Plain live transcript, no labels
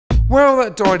whale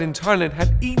that died in Thailand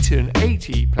had eaten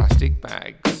 80 plastic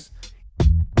bags.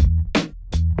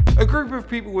 A group of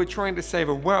people were trying to save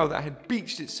a whale that had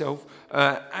beached itself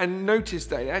and noticed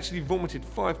that it actually vomited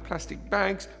 5 plastic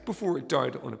bags before it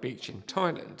died on a beach in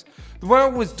Thailand. The whale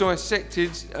was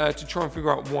dissected to try and figure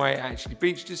out why it actually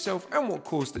beached itself and what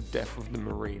caused the death of the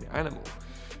marine animal.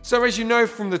 So as you know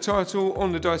from the title,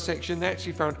 on the dissection they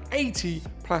actually found 80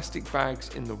 plastic bags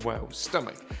in the whale's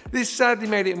stomach. This sadly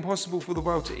made it impossible for the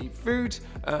whale to eat food,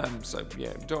 so yeah,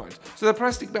 it died. So the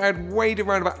plastic bag weighed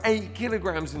around about 8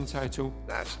 kilograms in total.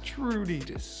 That's truly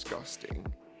disgusting.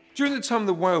 During the time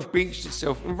the whale beached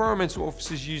itself, environmental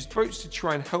officers used boats to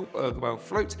try and help the whale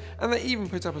float, and they even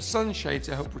put up a sunshade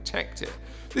to help protect it.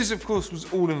 This of course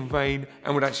was all in vain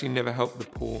and would actually never help the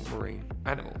poor marine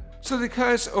animal. So the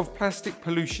curse of plastic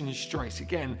pollution is straight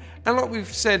again, and like we've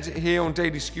said here on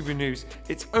Daily Scuba News,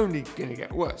 it's only gonna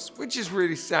get worse, which is a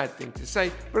really sad thing to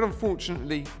say, but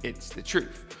unfortunately it's the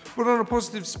truth. But on a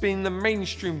positive spin, the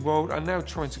mainstream world are now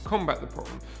trying to combat the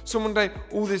problem, so one day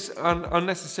all this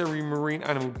unnecessary marine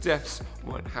animal deaths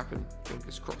won't happen,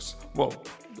 fingers crossed. Well,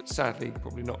 but sadly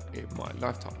probably not in my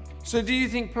lifetime. So do you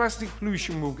think plastic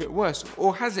pollution will get worse,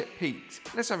 or has it peaked?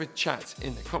 Let's have a chat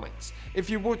in the comments. If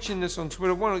you're watching this on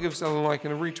Twitter, why not give us a like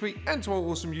and a retweet, and to our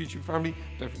awesome YouTube family,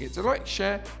 don't forget to like,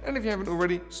 share, and if you haven't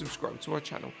already, subscribe to our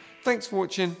channel. Thanks for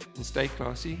watching, and stay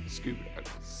classy, scuba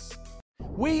divers.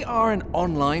 We are an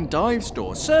online dive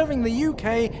store serving the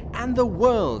UK and the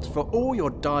world for all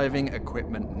your diving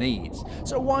equipment needs.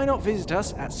 So why not visit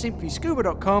us at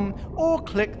simplyscuba.com or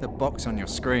click the box on your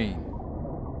screen.